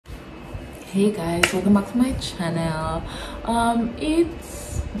Hey guys, welcome back to my channel.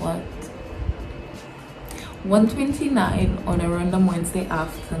 It's what, 1:29 on a random Wednesday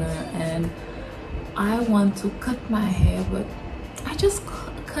afternoon, and I want to cut my hair, but I just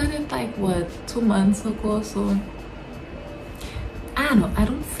cut it like what, 2 months ago, so I don't know, I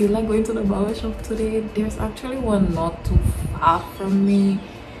don't feel like going to the barber shop today. There's actually one not too far from me,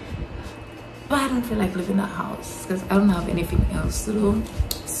 but I don't feel like leaving the house because I don't have anything else to do.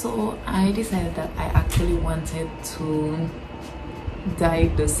 So I decided that I actually wanted to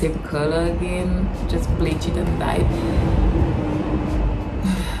dye the same color again, just bleach it and dye.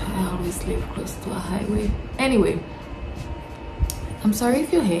 I always live close to a highway. Anyway, I'm sorry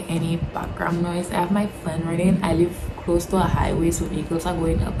if you hear any background noise. I have my fan running. I live close to a highway, so vehicles are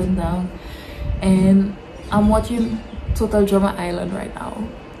going up and down, and I'm watching Total Drama Island right now.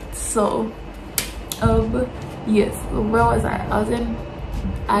 So yes, where was I?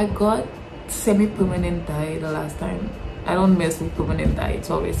 I got semi-permanent dye the last time. I don't mess with permanent dye, it's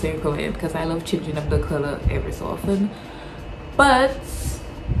always semi-permanent because I love changing up the color every so often. But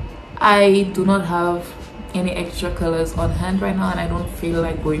I do not have any extra colors on hand right now, and I don't feel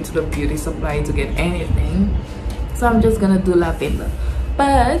like going to the beauty supply to get anything, so I'm just gonna do lavender.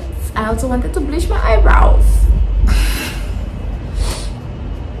 But I also wanted to bleach my eyebrows.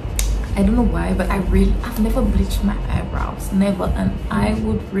 I don't know why, but I've never bleached my eyebrows, never, and I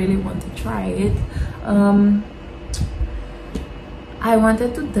would really want to try it. I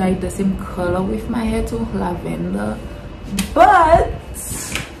wanted to dye the same color with my hair to lavender, but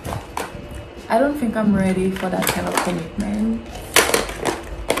I don't think I'm ready for that kind of commitment.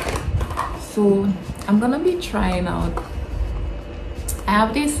 So I'm gonna be trying out, I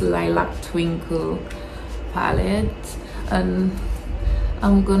have this Lilac Twinkle palette, and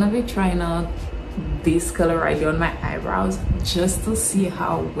I'm gonna be trying out this color right here on my eyebrows just to see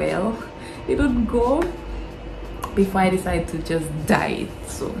how well it would go before I decide to just dye it.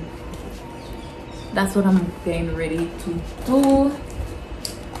 So that's what I'm getting ready to do.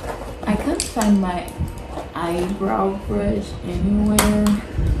 I can't find my eyebrow brush anywhere,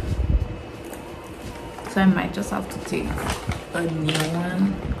 so I might just have to take a new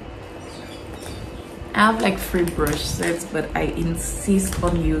one. I have like 3 brush sets, but I insist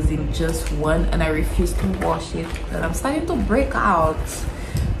on using just one, and I refuse to wash it, and I'm starting to break out,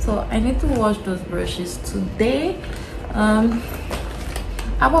 so I need to wash those brushes today. I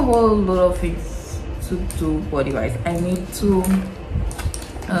have a whole lot of things to do body wise. I need to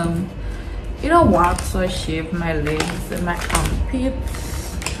either wax or shave my legs and my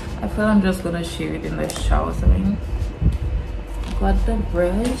armpits. I feel I'm just gonna shave it in the shower. So I got the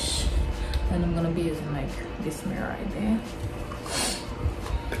brush, and I'm gonna be using like this mirror right there.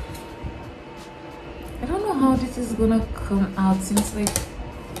 I don't know how this is gonna come out, since like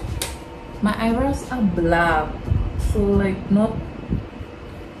my eyebrows are black, so like not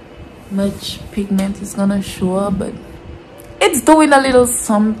much pigment is gonna show up, but it's doing a little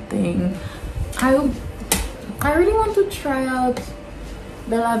something. I really want to try out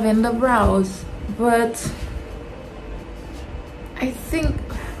the lavender brows, but I think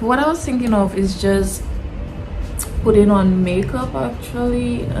what I was thinking of is just putting on makeup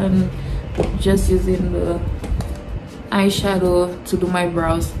actually, and just using the eyeshadow to do my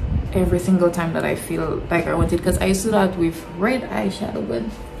brows every single time that I feel like I want it, because I used to do that with red eyeshadow, but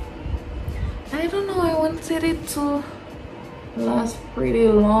I don't know, I wanted it to last pretty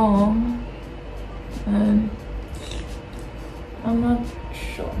long, and I'm not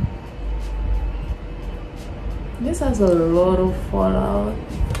sure. This has a lot of fallout.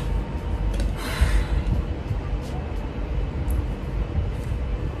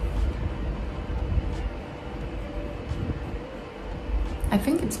 I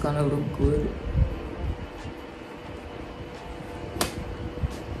think it's gonna look good.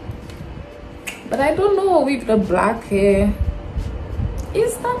 But I don't know with the black hair.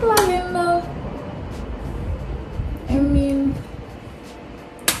 Is that lavender? I mean,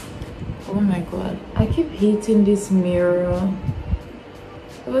 oh my god, I keep hitting this mirror.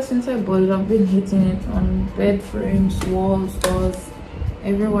 Ever since I bought it, I've been hitting it on bed frames, walls, doors,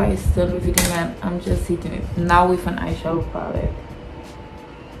 everywhere I stand with it, and I'm just hitting it now with an eyeshadow palette.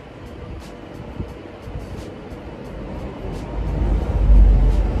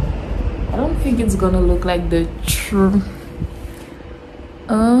 I don't think it's gonna look like the true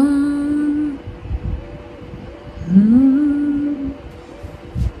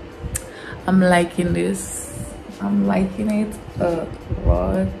I'm liking this. I'm liking it a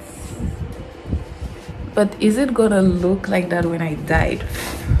lot. But is it gonna look like that when I dye it?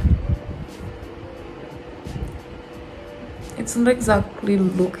 It's not exactly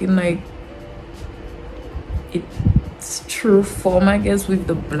looking like its true form, I guess, with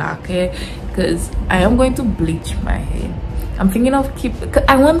the black hair, because I am going to bleach my hair. I'm thinking of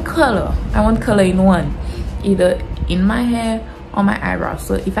I want color in one, either in my hair or my eyebrows.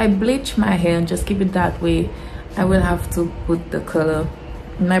 So if I bleach my hair and just keep it that way, I will have to put the color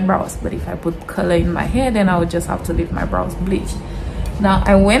in my brows. But if I put color in my hair, then I would just have to leave my brows bleached. Now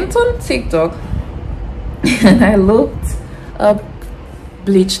I went on TikTok and I looked up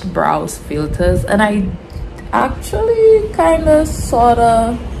bleached brows filters, and I actually kind of sort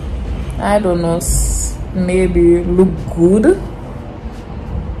of, I don't know, maybe look good.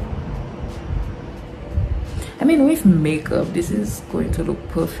 I mean, with makeup this is going to look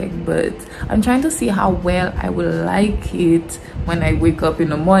perfect, but I'm trying to see how well I will like it when I wake up in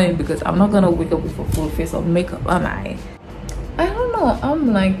the morning, because I'm not gonna wake up with a full face of makeup, am I? I don't know,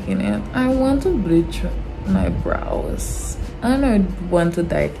 I'm liking it. I want to bleach my brows. I don't want to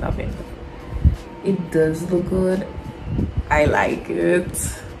dye it lavender. It does look good. I like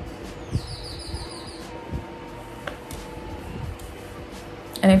it.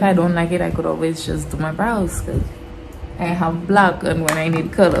 And if I don't like it, I could always just do my brows, because I have black, and when I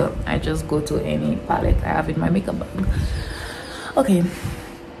need color I just go to any palette I have in my makeup bag. Okay,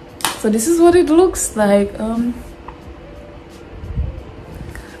 so this is what it looks like. I'm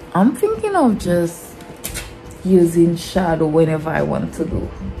thinking of just using shadow whenever I want to do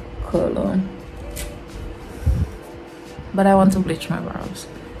color, but I want to bleach my brows.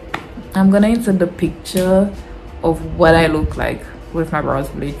 I'm gonna insert the picture of what I look like with my brows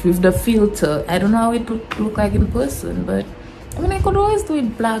bleached with the filter. I don't know how it would look like in person, but I mean, I could always do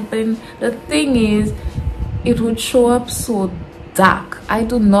it black, but the thing is it would show up so dark. I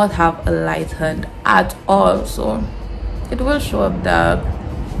do not have a light hand at all, so it will show up dark.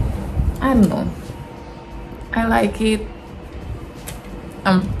 I don't know, I like it.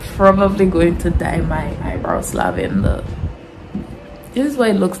 I'm probably going to dye my eyebrows lavender. This is what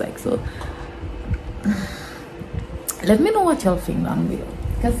it looks like. So let me know what y'all think down below,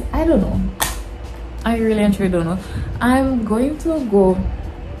 because I don't know, I really and truly don't know. I'm going to go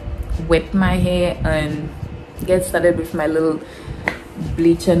wet my hair and get started with my little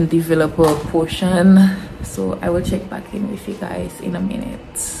bleach and developer portion, so I will check back in with you guys in a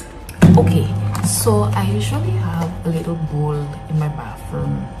minute. Okay, so I usually have a little bowl in my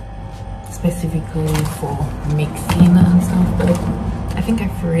bathroom specifically for mixing and stuff, but I think I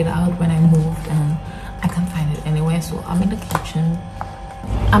threw it out when I moved and I can't find it anywhere, so I'm in the kitchen.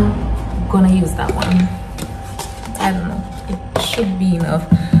 I'm gonna use that one. I don't know, it should be enough.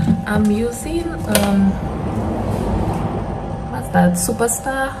 I'm using what's that,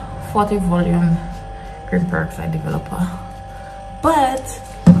 Superstar 40 volume cream peroxide developer. But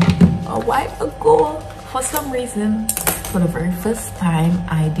a while ago, for some reason, for the very first time,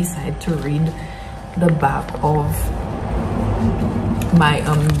 I decided to read the back of my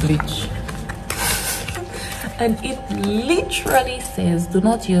bleach, and it literally says do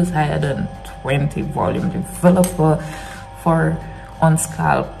not use higher than 20 volume developer for on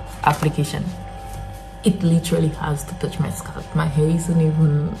scalp application. It literally has to touch my scalp. My hair isn't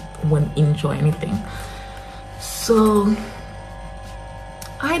even 1 inch or anything, so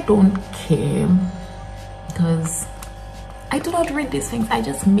I don't care, because I do not read these things, I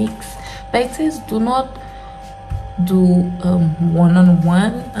just mix. But it says do not do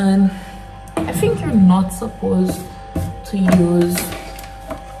one-on-one, and I think you're not supposed to use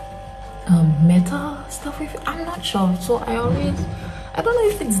metal stuff with it. I'm not sure, so I don't know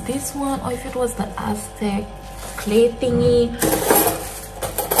if it's this one or if it was the Aztec clay thingy.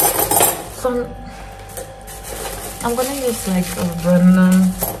 So I'm gonna use like a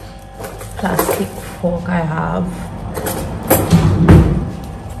random plastic fork I have.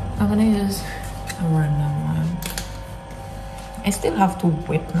 I'm gonna use a random one. I still have to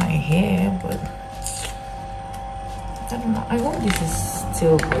wet my hair, but I don't know. I hope this is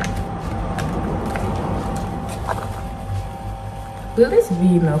still good. Will this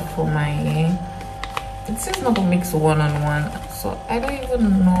be enough for my hair? It says not to mix one-on-one, so I don't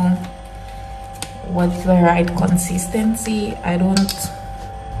even know what's the right consistency. I don't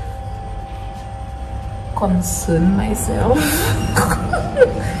concern myself.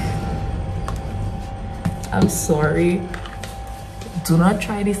 I'm sorry. Do not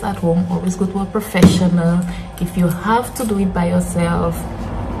try this at home. Always go to a professional. If you have to do it by yourself,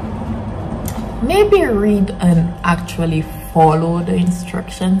 maybe read and actually follow the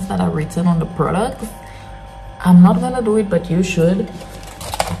instructions that are written on the product. I'm not gonna do it, but you should.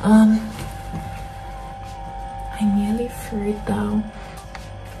 I nearly threw it down.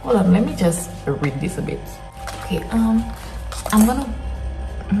 Hold on, let me just read this a bit. Okay, I'm gonna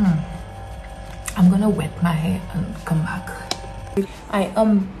I'm gonna wet my hair and come back. I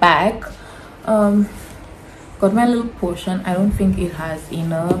am back. Got my little portion. I don't think it has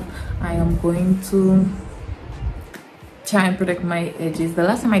enough. I am going to try and protect my edges. The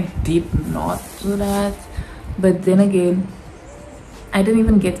last time I did not do that, but then again, I didn't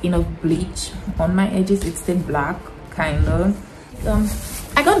even get enough bleach on my edges. It stayed black, kind of.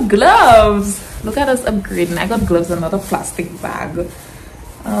 I got gloves. Look at us upgrading. I got gloves, another plastic bag.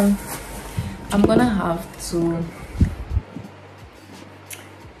 I'm gonna have to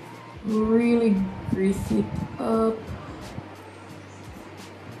really grease it up.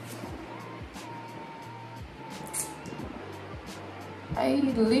 I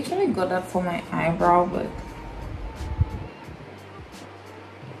literally got that for my eyebrow, but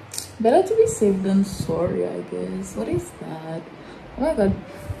better to be safe than sorry, I guess. What is that? Oh my god,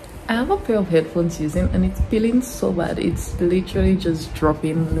 I have a pair of headphones using and it's peeling so bad. It's literally just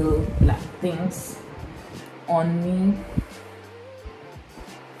dropping little black things on me.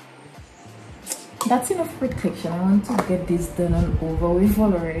 That's enough protection. I want to get this done and over with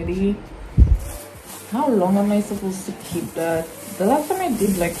already. How long am I supposed to keep that? The last time I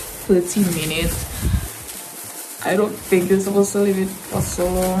did like 30 minutes. I don't think you're supposed to leave it for so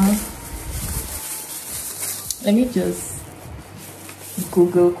long. Let me just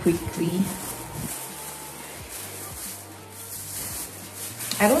Google quickly.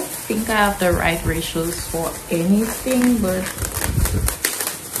 I don't think I have the right ratios for anything, but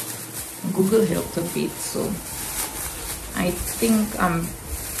Google helped a bit, so I think I'm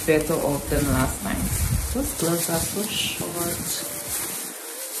better off than last time. Those gloves are so short.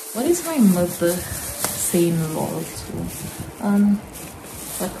 What is my mother saying lol to?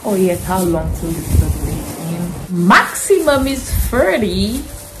 But oh yes, how long till this is maximum is 30.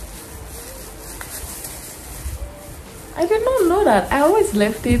 I did not know that. I always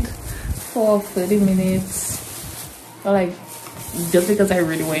left it for 30 minutes, or like just because I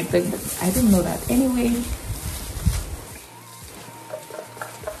really wanted, but I didn't know that. Anyway,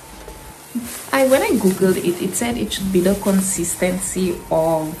 when I googled it, it said it should be the consistency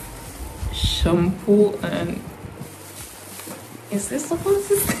of shampoo. And is this the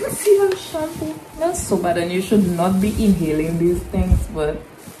consistency of shampoo? That's so bad, and you should not be inhaling these things, but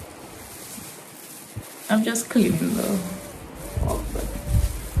I'm just cleaning the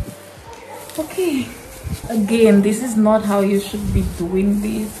okay. Again, this is not how you should be doing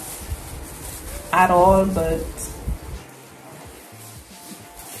this at all, but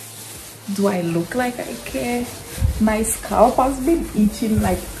do I look like I care? My scalp has been itching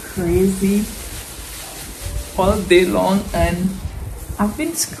like crazy all day long, and I've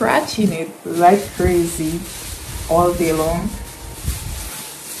been scratching it like crazy all day long.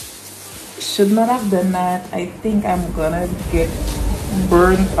 Should not have done that. I think I'm gonna get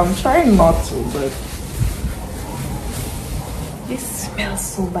burned. I'm trying not to, but this smells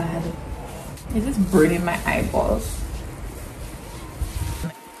so bad. Is this burning my eyeballs?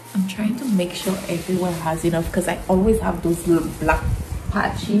 I'm trying to make sure everywhere has enough, because I always have those little black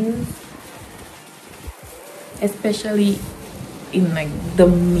patches, especially in like the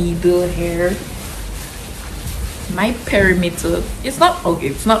middle hair. My perimeter, it's not okay,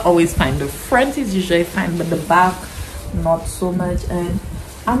 it's not always fine. The front is usually fine, but the back not so much. And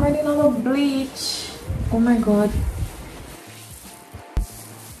I'm running out of bleach. Oh my god.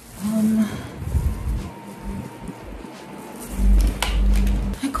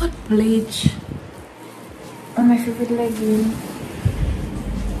 I got bleach on my favorite legging.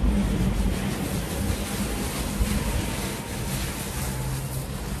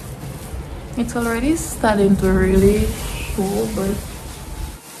 It's already starting to really show, but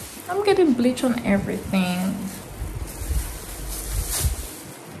I'm getting bleach on everything.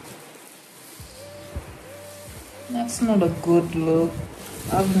 That's not a good look.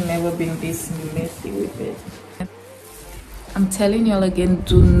 I've never been this messy with it. I'm telling y'all again,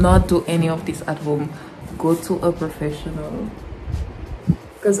 do not do any of this at home. Go to a professional,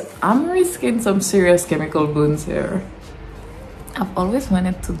 because I'm risking some serious chemical burns here. I've always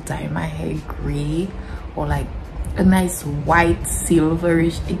wanted to dye my hair gray, or like a nice white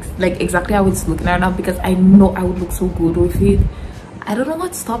silverish, like exactly how it's looking right now, because I know I would look so good with it. I don't know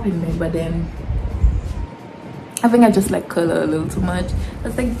what's stopping me, but then I think I just like color a little too much.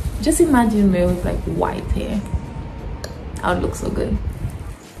 It's like, just imagine me with like white hair. I would look so good.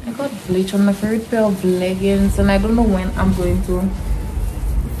 I got bleach on my favorite pair of leggings, and I don't know when I'm going to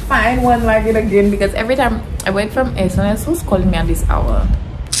find one like it again, because every time I went from SNS, who's calling me at this hour?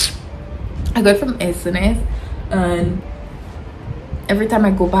 I got from SNS, and every time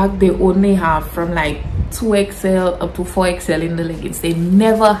I go back, they only have from like 2XL up to 4XL in the leggings. They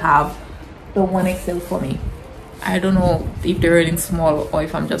never have the 1XL for me. I don't know if they're running small or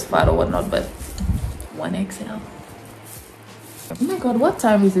if I'm just fat or whatnot, but 1XL. Oh my god, what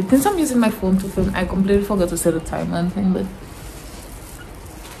time is it? Since I'm using my phone to film, I completely forgot to set the time and thing, but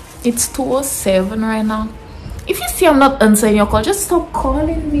it's 2:07 right now. If you see I'm not answering your call, just stop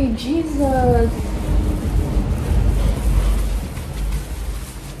calling me. Jesus.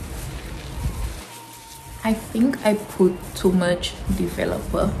 I think I put too much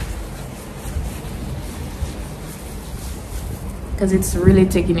developer because it's really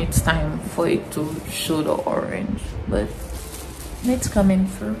taking its time for it to show the orange, but it's coming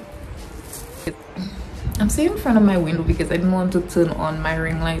through. I'm sitting in front of my window because I didn't want to turn on my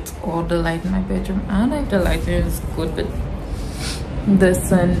ring lights or the light in my bedroom. I don't know if the lighting is good, but the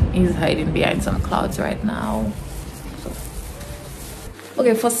sun is hiding behind some clouds right now. So.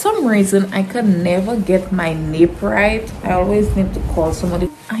 Okay, for some reason I can never get my nape right. I always need to call somebody.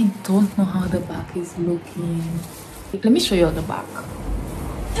 I don't know how the back is looking. Let me show you the back.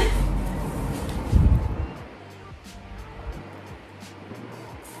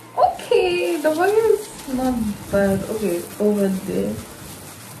 Okay, the back is not bad. Okay, over there.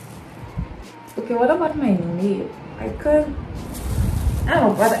 Okay, what about my nape? I don't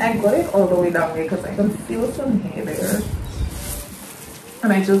know, but I got it all the way down there because I can feel some hair there.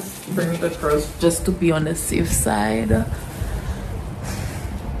 And I just bring it across just to be on the safe side.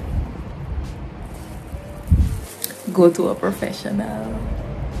 Go to a professional.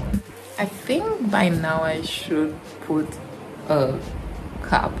 I think by now I should put a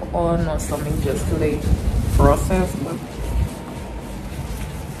cap on or something just to like process, but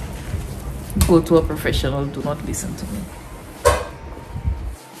go to a professional. Do not listen to me.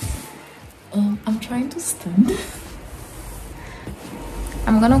 I'm trying to stand.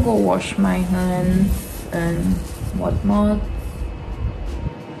 I'm gonna go wash my hands and whatnot.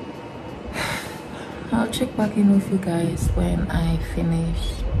 I'll check back in with you guys when I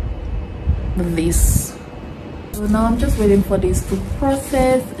finish this. So now I'm just waiting for this to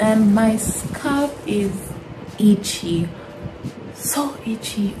process, and my scalp is itchy, so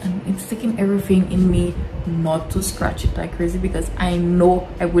itchy, and it's taking everything in me not to scratch it like crazy because I know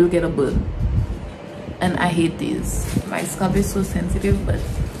I will get a burn, and I hate this. My scalp is so sensitive, but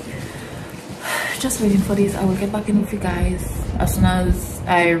just waiting for this. I will get back in with you guys as soon as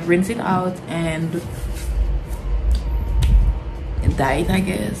I rinse it out and dye it, I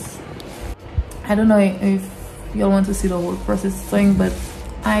guess. I don't know if y'all want to see the whole process thing, but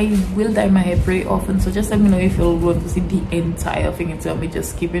I will dye my hair pretty often, so just let me know if you'll want to see the entire thing instead of me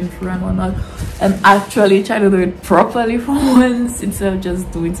just skipping through and whatnot, and actually try to do it properly for once instead of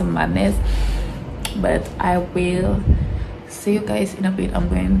just doing some madness. But I will see you guys in a bit. I'm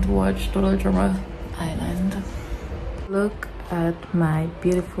going to watch Total Drama Island. Look at my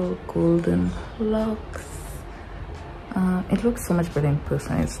beautiful golden locks. It looks so much better in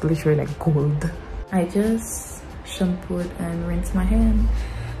person. It's literally like gold. I just shampooed and rinsed my hair.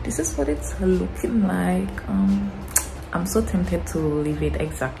 This is what it's looking like. I'm so tempted to leave it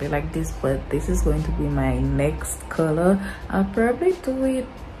exactly like this, but this is going to be my next color. I'll probably do it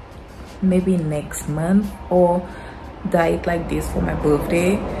maybe next month or dye it like this for my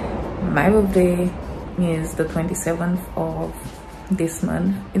birthday. My birthday is the 27th of this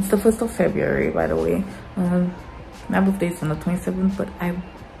month. It's the 1st of February, by the way. My birthday is on the 27th, but I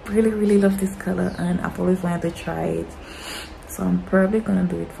really love this color and I've always wanted to try it, so I'm probably gonna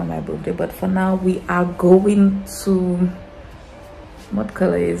do it for my birthday. But for now we are going to, what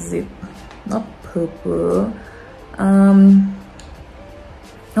color is it? Not purple.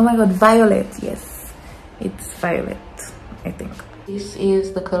 Oh my god, violet. Yes, it's violet, I think. This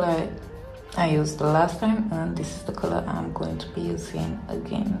is the color I used the last time, and this is the color I'm going to be using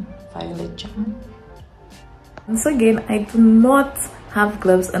again, violet jam. Once again, I do not have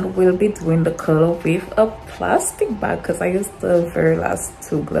gloves and will be doing the color with a plastic bag because I used the very last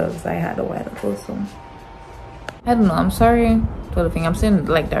two gloves I had a while ago. So I don't know, I'm sorry for the thing. I'm sitting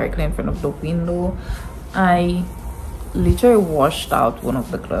like directly in front of the window. I literally washed out one of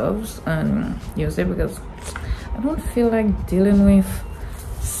the gloves and used it because I don't feel like dealing with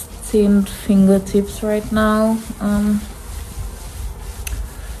stained fingertips right now.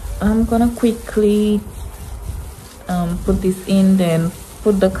 I'm gonna quickly put this in, then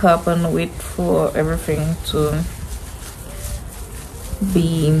put the cap and wait for everything to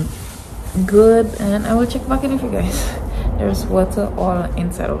be good, and I will check back in with you guys. There's water all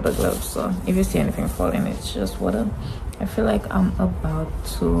inside of the gloves, so if you see anything falling, it's just water. I feel like I'm about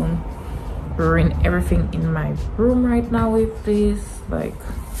to ruin everything in my room right now with this. Like,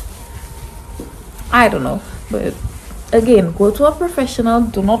 I don't know, but again, go to a professional.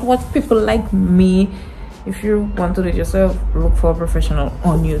 Do not watch people like me. If you want to do it yourself, look for a professional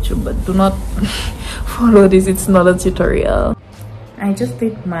on YouTube, but do not follow this. It's not a tutorial. I just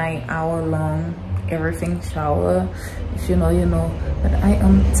did my hour-long everything shower. If you know, you know. But I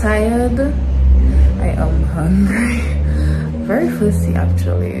am tired. I am hungry. Very thirsty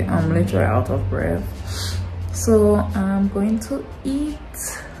actually. I'm literally out of breath. So I'm going to eat,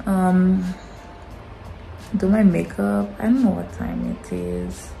 do my makeup. I don't know what time it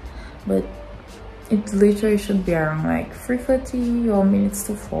is, but it literally should be around like 3:30 or minutes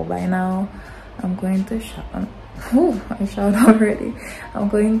to 4 by now. I'm going to shower. Oh, I showered already. I'm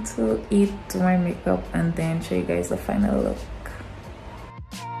going to eat, do my makeup, and then show you guys the final look.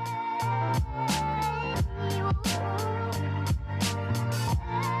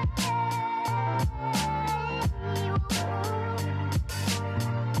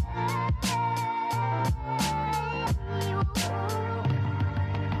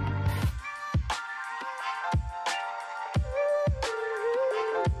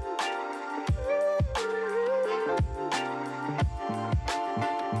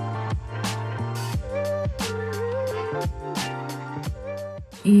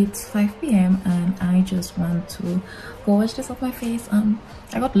 It's 5 p.m. and I just want to go wash this off my face.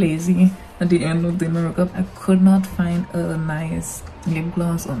 I got lazy at the end of the makeup. I could not find a nice lip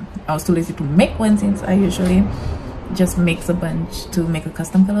gloss. I was too lazy to make one, since I usually just mix a bunch to make a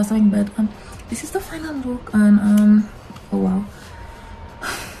custom color or something. But this is the final look, and oh wow,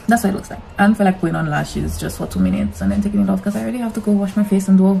 that's what it looks like. I don't feel like putting on lashes just for 2 minutes and then taking it off, because I already have to go wash my face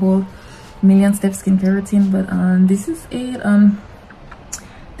and do a whole million-step skincare routine. But this is it.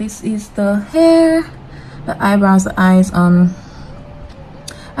 This is the hair, the eyebrows, the eyes. I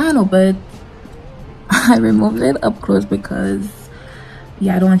don't know, but I removed it up close because,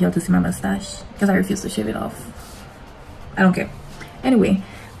 yeah, I don't want y'all to see my mustache, because I refuse to shave it off. I don't care. Anyway,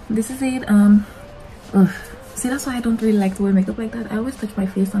 this is it. See, that's why I don't really like to wear makeup like that. I always touch my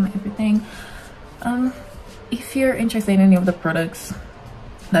face on everything. If you're interested in any of the products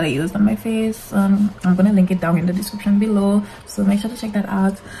that I used on my face, I'm gonna link it down in the description below, so make sure to check that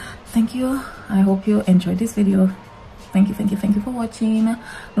out. Thank you. I hope you enjoyed this video. Thank you for watching.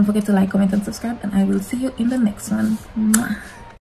 Don't forget to like, comment, and subscribe, and I will see you in the next one. Mwah.